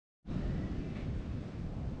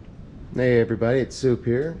Hey everybody, it's Soup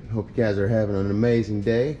here. Hope you guys are having an amazing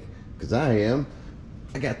day, because I am.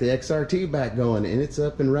 I got the XRT back going and it's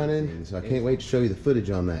up and running, so I can't wait to show you the footage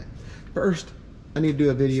on that. First, I need to do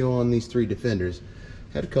a video on these three Defenders.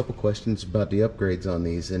 Had a couple questions about the upgrades on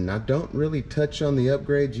these, and I don't really touch on the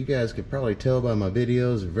upgrades. You guys could probably tell by my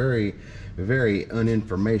videos, very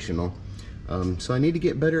uninformational. So I need to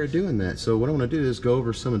get better at doing that. So what I want to do is go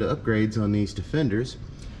over some of the upgrades on these Defenders,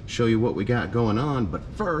 show you what we got going on. But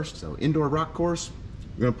first, so indoor rock course,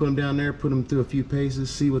 we're gonna put them down there, put them through a few paces,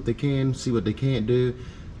 see what they can, see what they can't do.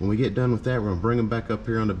 When we get done with that, we're gonna bring them back up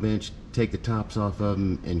here on the bench, take the tops off of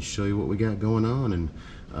them, and show you what we got going on, and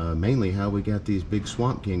mainly how we got these big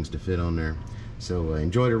Swamp Kings to fit on there. So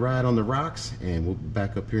enjoy the ride on the rocks, and we'll be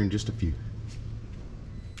back up here in just a few.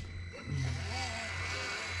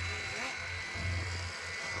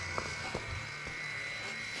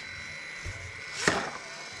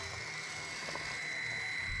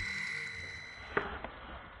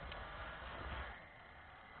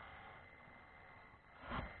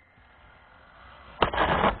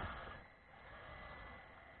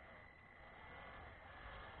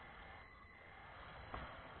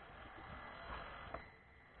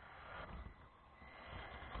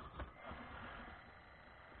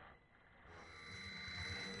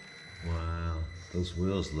 Wow, those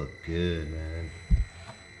wheels look good, man.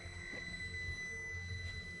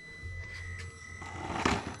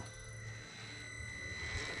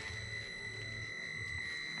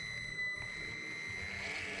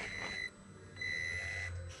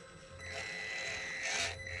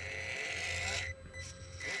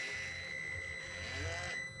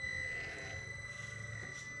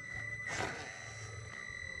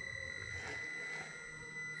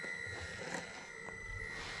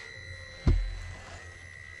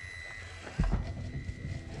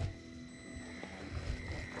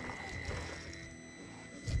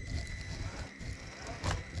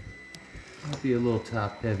 I'll be a little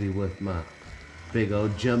top heavy with my big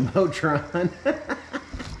old Jumbotron.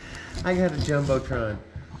 I got a Jumbotron.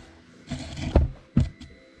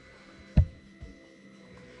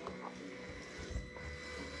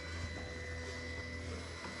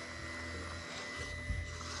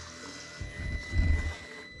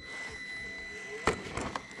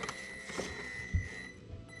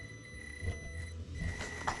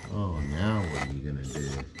 Oh, now what are you gonna do?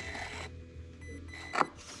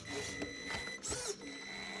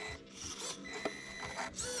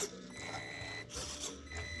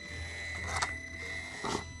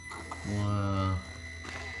 Wow.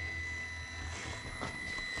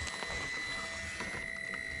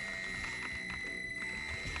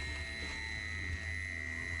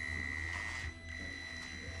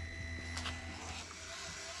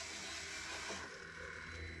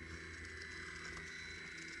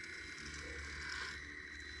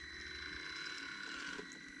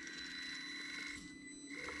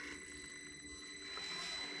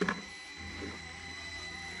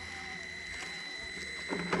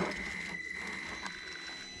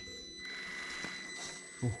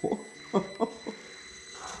 Spot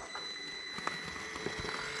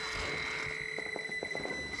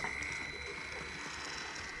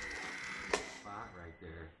right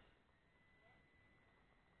there.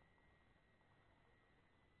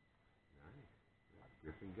 Nice.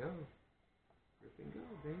 Grip and go. Grip and go,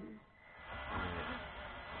 baby. Alright.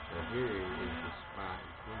 So here is the spot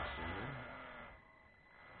in question, right?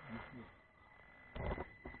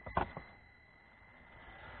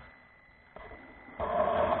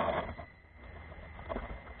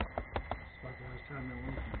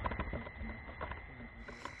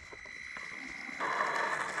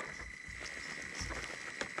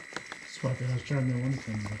 I was trying that one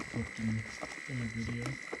thing that flipped in the video.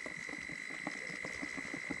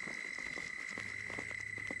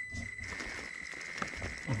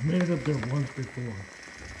 I've made it up there once before,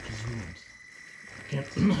 which is once. I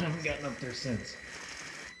haven't gotten up there since.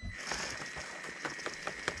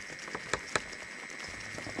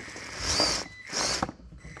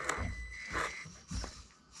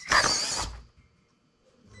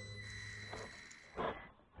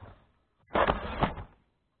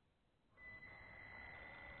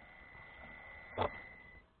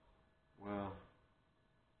 Well,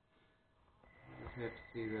 you just have to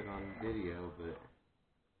see that on video, but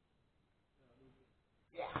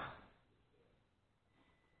yeah.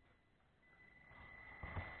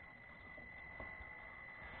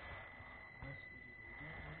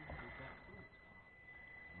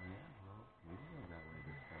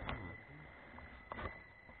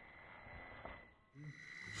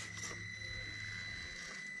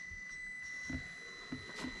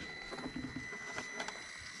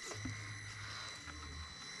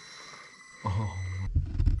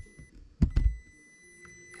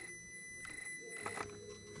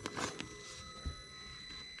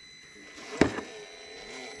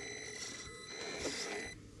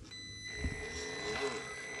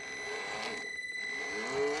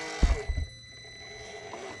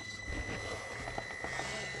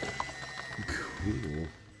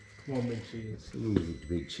 One big cheese. Ooh,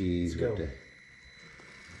 big cheese with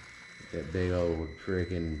that big old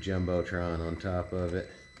freaking jumbotron on top of it.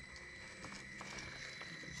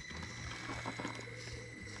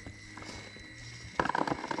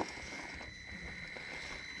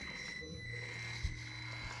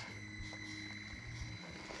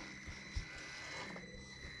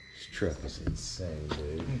 This truck is insane,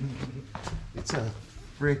 dude. It's a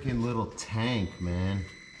freaking little tank, man.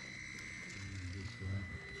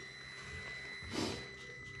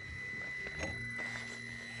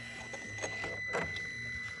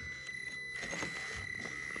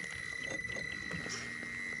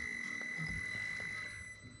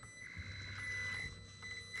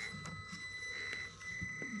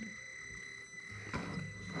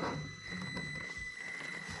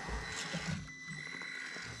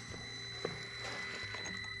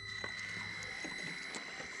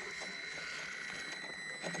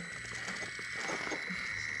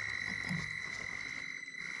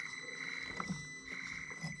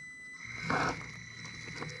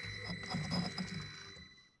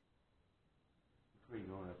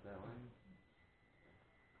 Going up that way.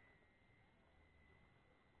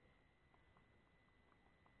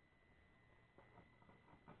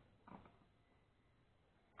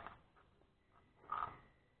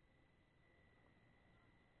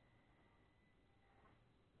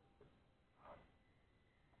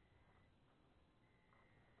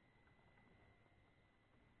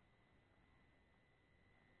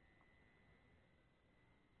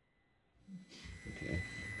 Okay.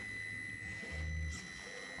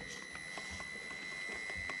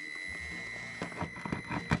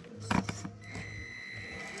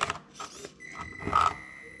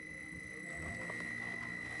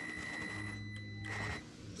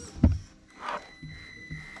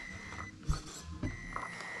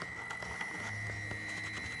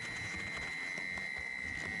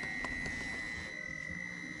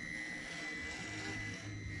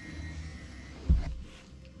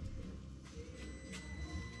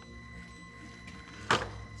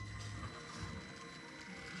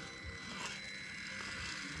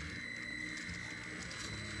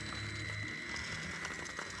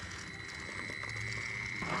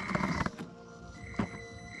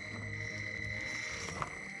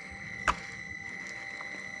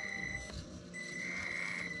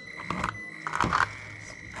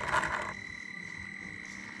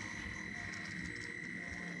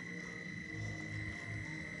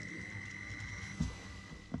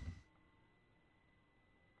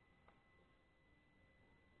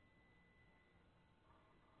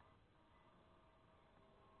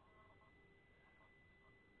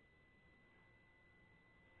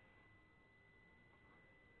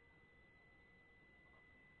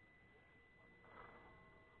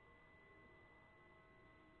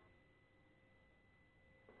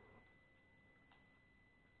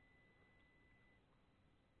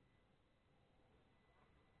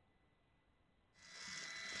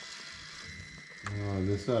 Oh,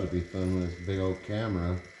 this ought to be fun with this big old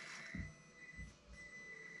camera.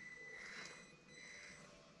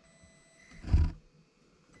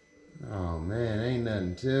 Oh man, ain't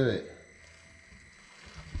nothing to it.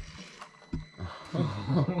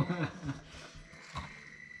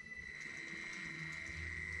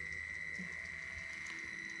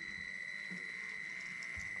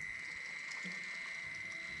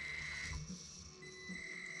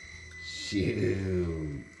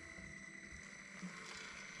 Shoot.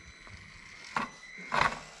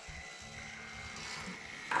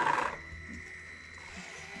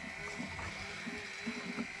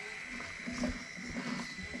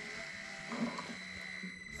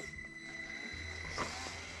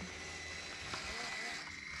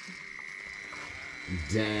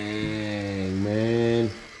 Dang, man.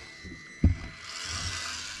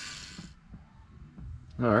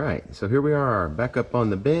 All right, so here we are back up on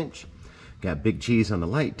the bench. Got big cheese on the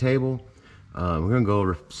light table. We're gonna go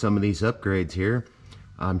over some of these upgrades here.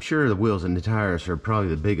 I'm sure the wheels and the tires are probably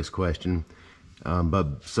the biggest question.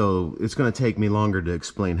 But so it's gonna take me longer to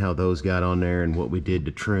explain how those got on there and what we did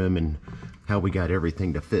to trim and how we got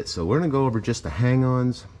everything to fit. So we're gonna go over just the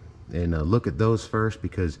hang-ons and look at those first,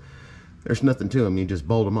 because there's nothing to them, you just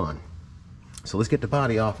bolt them on. So let's get the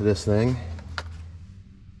body off of this thing.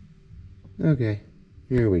 Okay,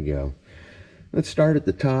 here we go. Let's start at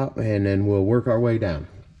the top and then we'll work our way down.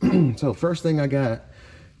 So first thing I got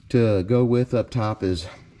to go with up top is,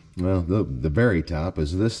 well, the very top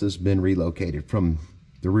is this has been relocated from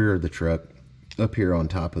the rear of the truck up here on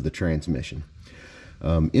top of the transmission.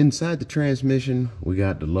 Inside the transmission, we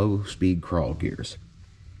got the low speed crawl gears.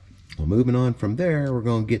 Well, moving on from there, we're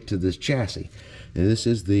going to get to this chassis. And this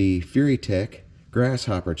is the Fury Tech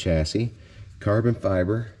grasshopper chassis, carbon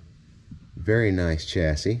fiber, very nice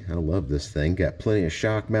chassis. I love this thing. Got plenty of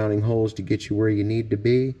shock mounting holes to get you where you need to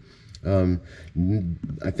be.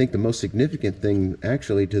 I think the most significant thing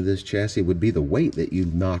actually to this chassis would be the weight that you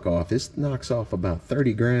knock off. This knocks off about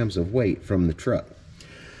 30 grams of weight from the truck.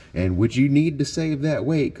 And would you need to save that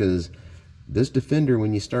weight? Because this Defender,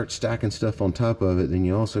 when you start stacking stuff on top of it, then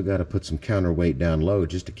you also got to put some counterweight down low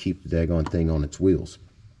just to keep the daggone thing on its wheels.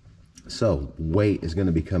 So weight is going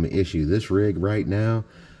to become an issue. This rig right now,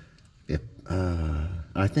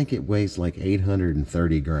 I think it weighs like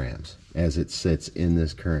 830 grams as it sits in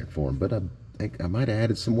this current form, but I think I might have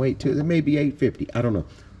added some weight to it. It may be 850. I don't know.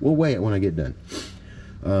 We'll weigh it when I get done.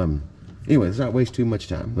 Anyway, let's not waste too much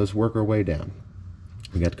time. Let's work our way down.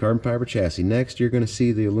 We got the carbon fiber chassis. Next, you're going to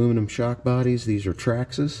see the aluminum shock bodies. These are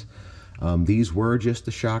Traxxas. These were just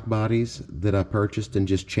the shock bodies that I purchased and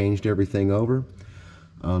just changed everything over.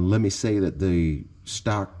 Let me say that the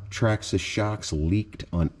stock Traxxas shocks leaked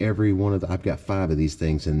on every one of the, I've got 5 of these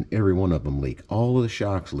things and every one of them leak. All of the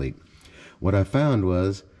shocks leak. What I found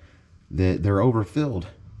was that they're overfilled.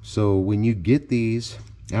 So when you get these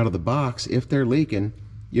out of the box, if they're leaking,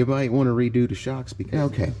 you might want to redo the shocks.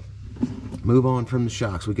 Because okay, move on from the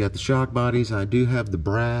shocks. We got the shock bodies. I do have the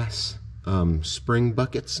brass spring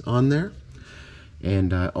buckets on there,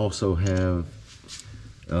 and I also have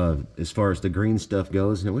as far as the green stuff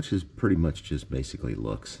goes, which is pretty much just basically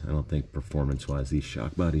looks. I don't think performance-wise these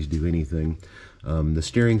shock bodies do anything. The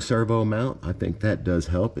steering servo mount, I think that does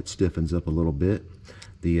help. It stiffens up a little bit.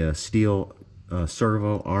 The steel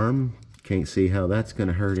servo arm, can't see how that's going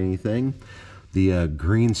to hurt anything. The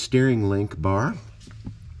green steering link bar,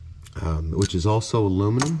 which is also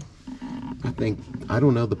aluminum. I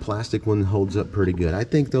don't know, the plastic one holds up pretty good. I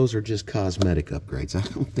think those are just cosmetic upgrades. I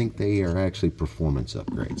don't think they are actually performance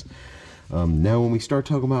upgrades. Now when we start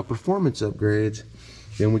talking about performance upgrades,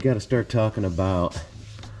 then we got to start talking about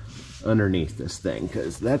underneath this thing,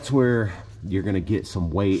 because that's where you're going to get some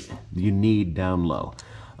weight you need down low.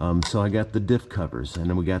 So I got the diff covers, and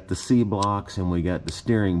then we got the C blocks, and we got the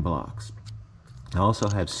steering blocks. I also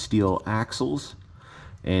have steel axles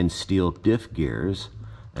and steel diff gears.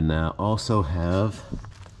 And I also have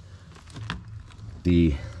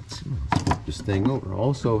the, let's flip this thing over,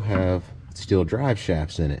 also have steel drive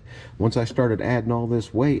shafts in it. Once I started adding all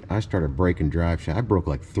this weight, I started breaking drive shafts. I broke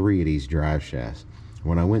like 3 of these drive shafts.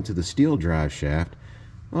 When I went to the steel drive shaft,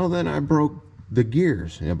 well, then I broke the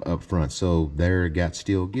gears up front. So there got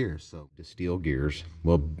steel gears. So the steel gears,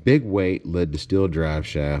 well, big weight led to steel drive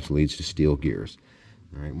shafts, leads to steel gears.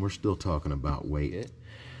 All right, and we're still talking about weight.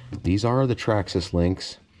 These are the Traxxas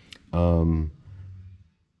links, and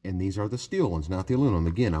these are the steel ones, not the aluminum.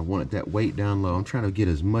 Again, I wanted that weight down low. I'm trying to get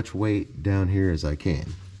as much weight down here as I can.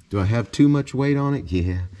 Do I have too much weight on it?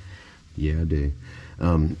 Yeah, I do.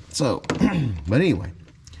 But anyway,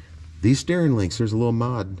 these steering links, there's a little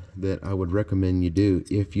mod that I would recommend you do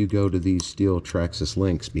if you go to these steel Traxxas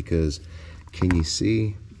links, because can you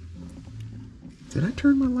see? Did I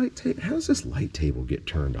turn my light table? How does this light table get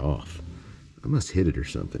turned off? I must hit it or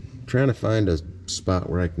something. I'm trying to find a spot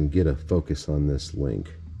where I can get a focus on this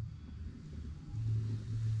link.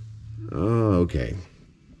 Oh, okay.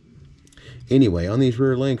 Anyway, on these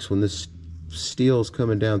rear links, when this steel's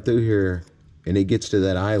coming down through here and it gets to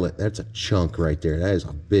that eyelet, that's a chunk right there. That is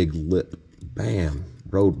a big lip. Bam.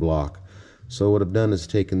 Roadblock. So what I've done is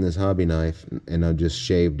taken this hobby knife and I've just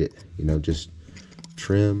shaved it. You know, just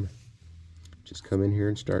trim. Just come in here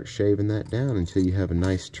and start shaving that down until you have a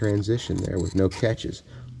nice transition there with no catches.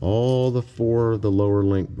 All the 4 of the lower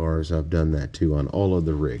link bars, I've done that too on all of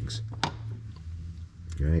the rigs. All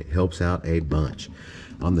right, helps out a bunch.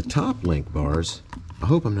 On the top link bars, I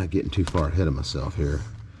hope I'm not getting too far ahead of myself here,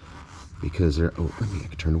 because they're, oh, I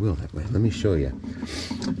can turn the wheel that way. Let me show you.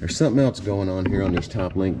 There's something else going on here on these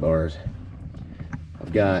top link bars.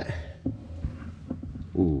 I've got,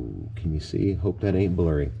 ooh, can you see? Hope that ain't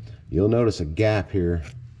blurry. You'll notice a gap here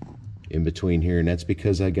in between here, and that's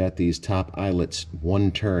because I got these top eyelets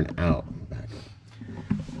 1 turn out.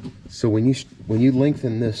 So when you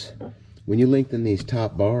lengthen this, when you lengthen these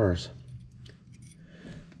top bars,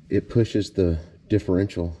 it pushes the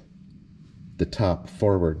differential, the top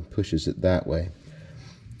forward, pushes it that way.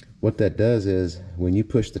 What that does is when you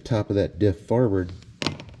push the top of that diff forward,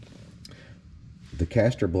 the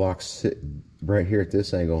caster blocks sit right here at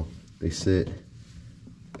this angle. They sit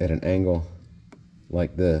at an angle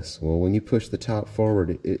like this. Well, when you push the top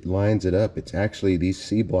forward, it lines it up. It's actually, these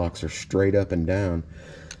C blocks are straight up and down,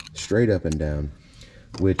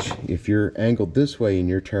 which if you're angled this way and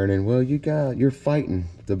you're turning, well, you're fighting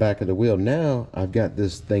the back of the wheel. Now I've got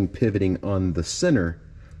this thing pivoting on the center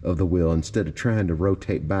of the wheel instead of trying to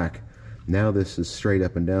rotate back. Now this is straight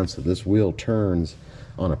up and down, so this wheel turns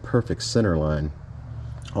on a perfect center line.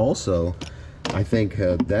 Also, I think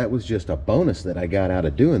that was just a bonus that I got out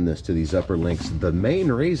of doing this to these upper links. The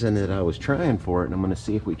main reason that I was trying for it, and I'm going to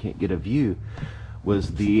see if we can't get a view,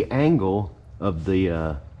 was the angle of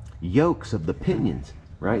the yokes of the pinions,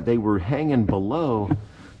 right? They were hanging below,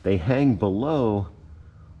 they hang below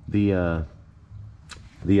the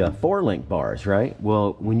 4-link bars, right?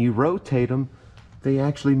 Well, when you rotate them, they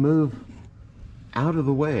actually move out of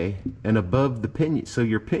the way and above the pinion, so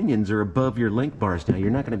your pinions are above your link bars now.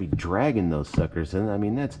 You're not going to be dragging those suckers, and I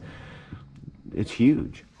mean it's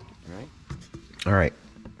huge, right? All right,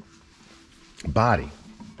 body.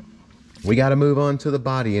 We got to move on to the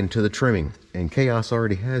body and to the trimming, and Chaos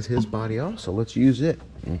already has his body off, so let's use it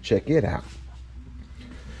and check it out.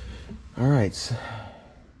 All right, so,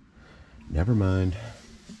 never mind.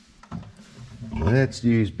 Let's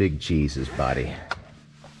use Big Cheese's body.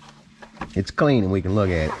 It's clean and we can look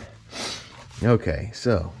at it. Okay,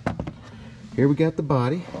 so here we got the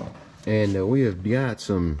body, and we have got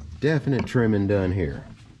some definite trimming done here.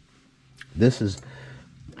 This is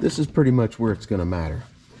pretty much where it's gonna matter.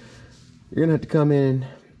 You're gonna have to come in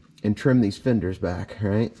and trim these fenders back,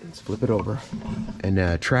 right? Let's flip it over. And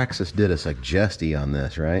Traxxas did us a justy on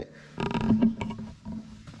this, right?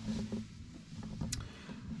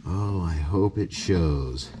 Oh, I hope it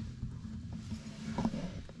shows.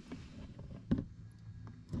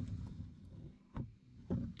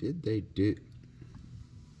 Did they do?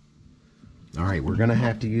 All right, we're gonna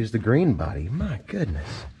have to use the green body. My goodness.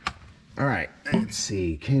 All right, let's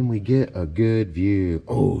see. Can we get a good view?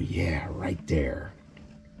 Oh yeah, right there.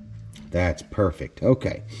 That's perfect.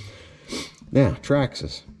 Okay. Now,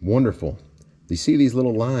 Traxxas, wonderful. You see these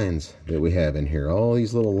little lines that we have in here? All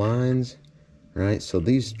these little lines, right? So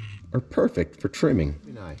these are perfect for trimming.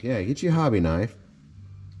 Knife. Yeah, get your hobby knife,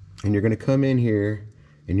 and you're gonna come in here,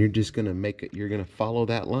 and you're just gonna make it. You're gonna follow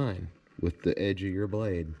that line with the edge of your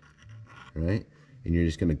blade, right? And you're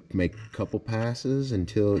just gonna make a couple passes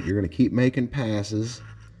until you're gonna keep making passes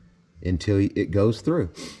until it goes through.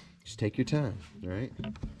 Just take your time, all right?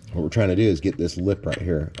 What we're trying to do is get this lip right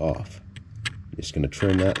here off. Just gonna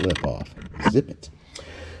trim that lip off, zip it.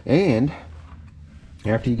 And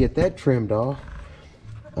after you get that trimmed off,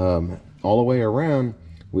 all the way around,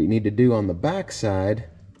 what you need to do on the back side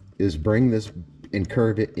is bring this and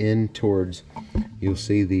curve it in towards, you'll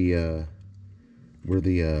see the where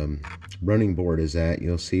the running board is at.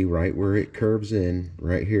 You'll see right where it curves in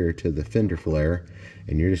right here to the fender flare,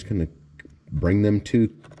 and you're just gonna bring them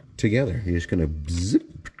two together. You're just gonna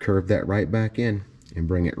zip, curve that right back in and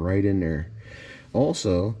bring it right in there.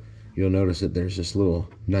 Also, you'll notice that there's this little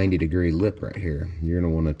 90-degree lip right here. You're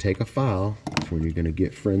gonna want to take a file. That's when you're gonna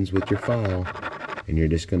get friends with your file, and you're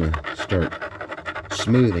just gonna start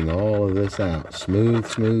smoothing all of this out. Smooth,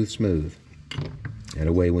 smooth, smooth.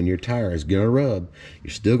 That way, when your tire is gonna rub,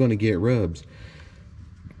 you're still gonna get rubs,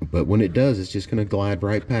 but when it does, it's just gonna glide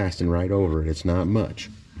right past and right over it. It's not much,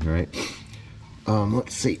 all right?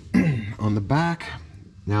 Let's see. On the back,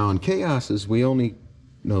 now on Chaos's, we only,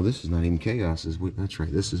 no, this is not even Chaos's. That's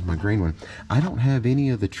right, this is my green one. I don't have any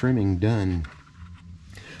of the trimming done.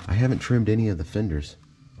 I haven't trimmed any of the fenders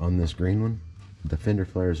on this green one. The fender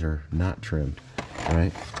flares are not trimmed, all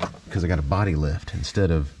right? Because I got a body lift instead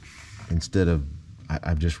of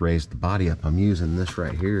I've just raised the body up. I'm using this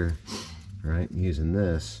right here, right? Using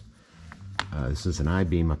this. This is an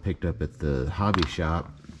I-beam I picked up at the hobby shop,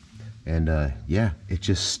 and yeah, it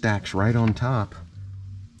just stacks right on top,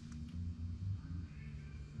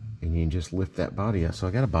 and you can just lift that body up. So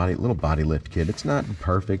I got a little body lift kit. It's not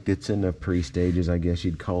perfect. It's in the pre-stages, I guess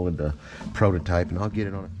you'd call it, a prototype, and I'll get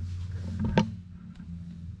it on it.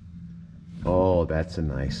 Oh, that's a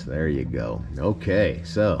nice, there you go. Okay,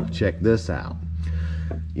 so check this out.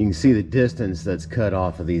 You can see the distance that's cut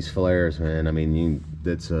off of these flares, man. I mean,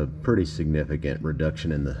 that's a pretty significant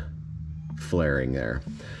reduction in the flaring there.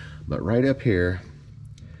 But right up here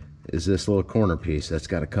is this little corner piece that's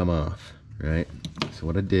got to come off, right? So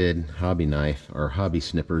what I did, hobby knife, or hobby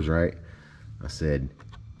snippers, right? I said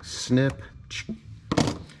snip,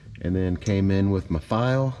 and then came in with my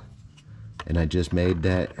file, and I just made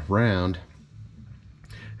that round,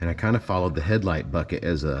 and I kind of followed the headlight bucket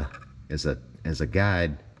as a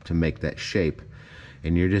guide to make that shape.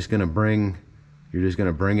 And you're just gonna bring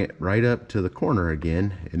it right up to the corner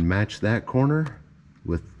again and match that corner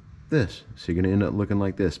with this. So you're gonna end up looking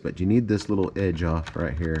like this, but you need this little edge off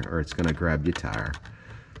right here, or it's gonna grab your tire,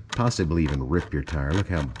 possibly even rip your tire. Look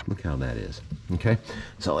how that is. Okay,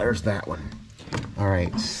 so there's that one. All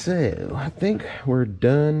right, so I think we're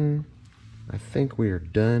done. I think we are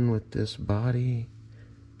done with this body.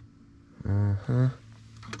 I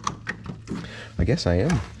guess I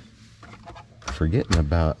am forgetting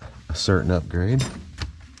about a certain upgrade,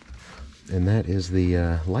 and that is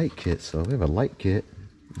the light kit. So we have a light kit.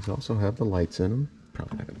 These also have the lights in them.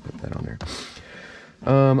 Probably not going to put that on there.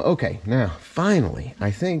 Okay, now finally,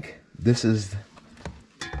 I think this is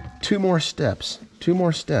two more steps,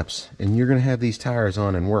 and you're going to have these tires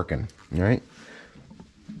on and working, all right?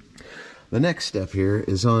 The next step here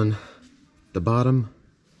is on the bottom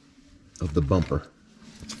of the bumper.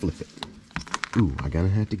 Let's flip it. Ooh, I'm going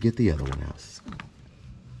to have to get the other one out.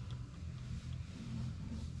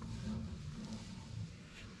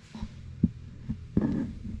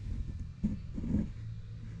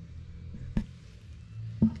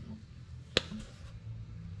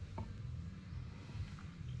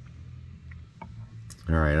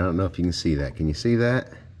 All right, I don't know if you can see that. Can you see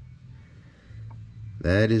that?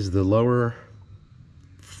 That is the lower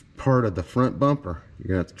part of the front bumper. You're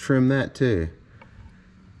gonna have to trim that too.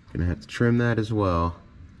 You're gonna have to trim that as well.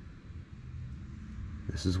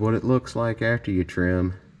 This is what it looks like after you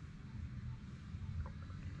trim.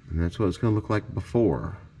 And that's what it's gonna look like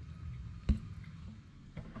before.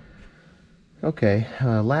 Okay,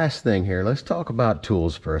 last thing here, let's talk about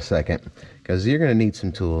tools for a second, because you're going to need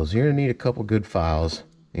some tools. You're going to need a couple good files,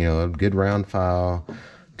 you know, a good round file,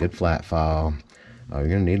 good flat file. You're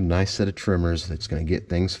going to need a nice set of trimmers that's going to get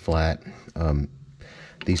things flat.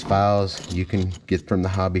 These files you can get from the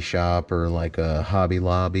hobby shop or like a Hobby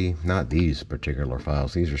Lobby. Not these particular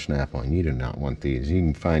files. These are Snap-on. You do not want these. You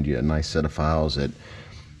can find you a nice set of files at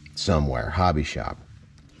somewhere, hobby shop.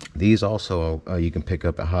 These also you can pick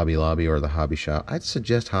up at Hobby Lobby or the hobby shop. I'd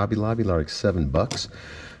suggest Hobby Lobby, like $7.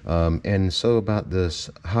 And so about this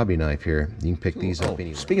hobby knife here, you can pick these up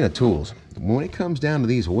anywhere. Speaking of tools, when it comes down to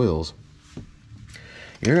these wheels,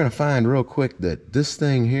 you're gonna find real quick that this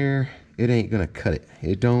thing here, it ain't gonna cut it.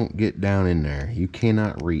 It don't get down in there. You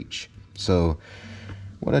cannot reach. So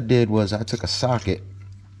what I did was I took a socket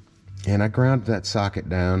and I grounded that socket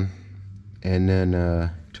down, and then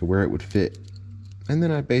to where it would fit. And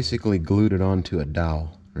then I basically glued it onto a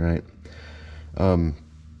dowel, right?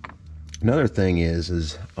 Another thing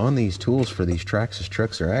is on these tools for these Traxxas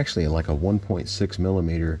trucks are actually like a 1.6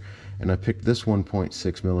 millimeter, and I picked this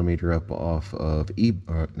 1.6 millimeter up off of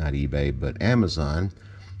not eBay, but Amazon.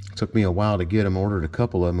 It took me a while to get them. Ordered a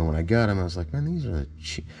couple of them, and when I got them, I was like, man, these are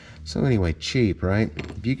cheap. So anyway, cheap, right?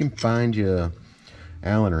 If you can find you a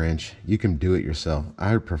Allen wrench, you can do it yourself.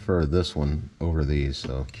 I prefer this one over these,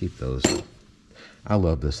 so keep those. I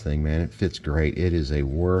love this thing, man. It fits great. It is a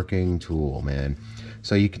working tool, man.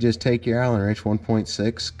 So you can just take your Allen wrench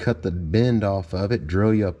 1.6, cut the bend off of it,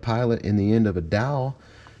 drill you a pilot in the end of a dowel,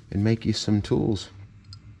 and make you some tools.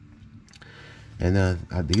 And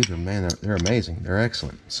these are, man, they're amazing. They're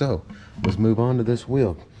excellent. So let's move on to this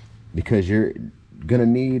wheel, because you're gonna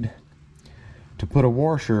need to put a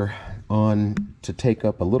washer on to take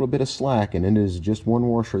up a little bit of slack, and it is just one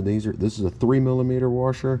washer. This is a 3 millimeter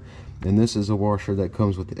washer, and this is a washer that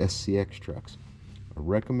comes with the SCX trucks. I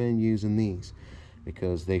recommend using these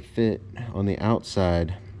because they fit on the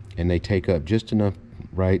outside and they take up just enough,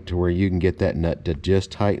 right, to where you can get that nut to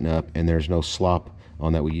just tighten up, and there's no slop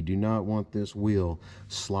on that. You do not want this wheel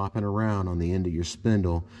slopping around on the end of your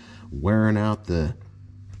spindle, wearing out the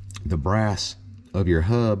brass of your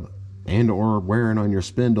hub, and or wearing on your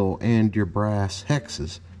spindle and your brass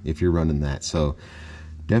hexes if you're running that. So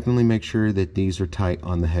definitely make sure that these are tight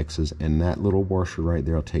on the hexes, and that little washer right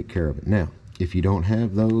there will take care of it. Now, if you don't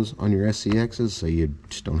have those on your SCXs, so you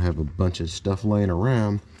just don't have a bunch of stuff laying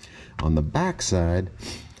around, on the back side,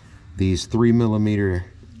 these 3 millimeter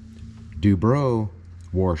Dubro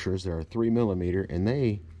washers, they are 3 millimeter, and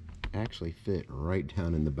they actually fit right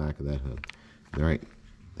down in the back of that hub. All right,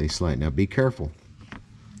 they slide. Now be careful.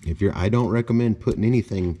 I don't recommend putting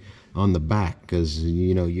anything on the back, because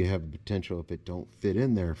you know you have the potential, if it don't fit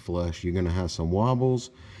in there flush, you're gonna have some wobbles.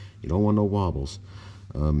 You don't want no wobbles.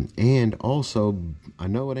 And also, I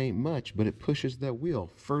know it ain't much, but it pushes that wheel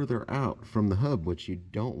further out from the hub, which you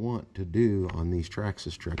don't want to do on these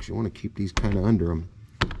Traxxas trucks. You want to keep these kind of under them,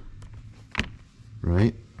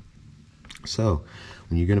 right? So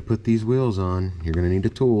when you're going to put these wheels on, you're going to need a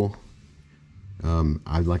tool.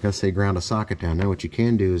 Like I say, ground a socket down. Now what you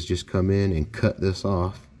can do is just come in and cut this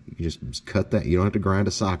off. You just cut that. You don't have to grind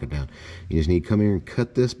a socket down. You just need to come here and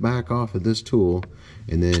cut this back off of this tool,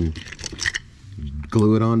 and then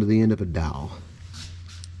glue it onto the end of a dowel.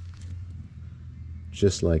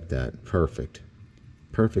 Just like that. Perfect.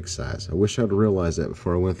 Perfect size. I wish I'd realized that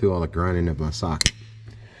before I went through all the grinding of my socket.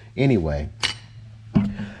 Anyway,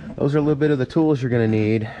 those are a little bit of the tools you're going to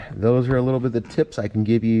need. Those are a little bit of the tips I can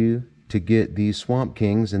give you to get these Swamp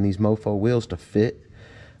Kings and these Mofo wheels to fit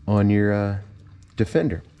on your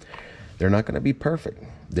Defender. They're not going to be perfect.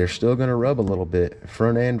 They're still going to rub a little bit,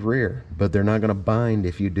 front and rear, but they're not going to bind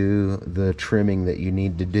if you do the trimming that you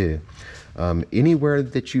need to do. Anywhere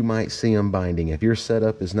that you might see them binding, if your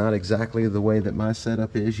setup is not exactly the way that my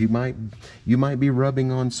setup is, you might be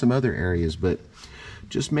rubbing on some other areas, but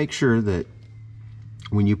just make sure that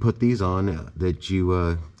when you put these on, that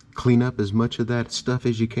you clean up as much of that stuff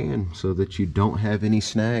as you can so that you don't have any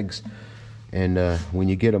snags. And when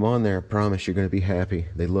you get them on there, I promise you're going to be happy.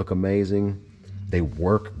 They look amazing. They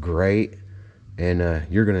work great, and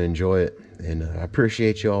you're going to enjoy it. And I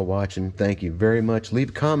appreciate you all watching. Thank you very much. Leave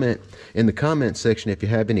a comment in the comment section if you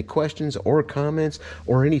have any questions or comments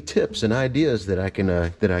or any tips and ideas that I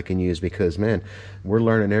can use, because man, we're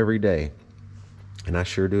learning every day, and I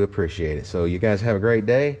sure do appreciate it. So you guys have a great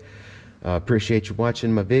day. Appreciate you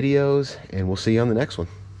watching my videos, and we'll see you on the next one.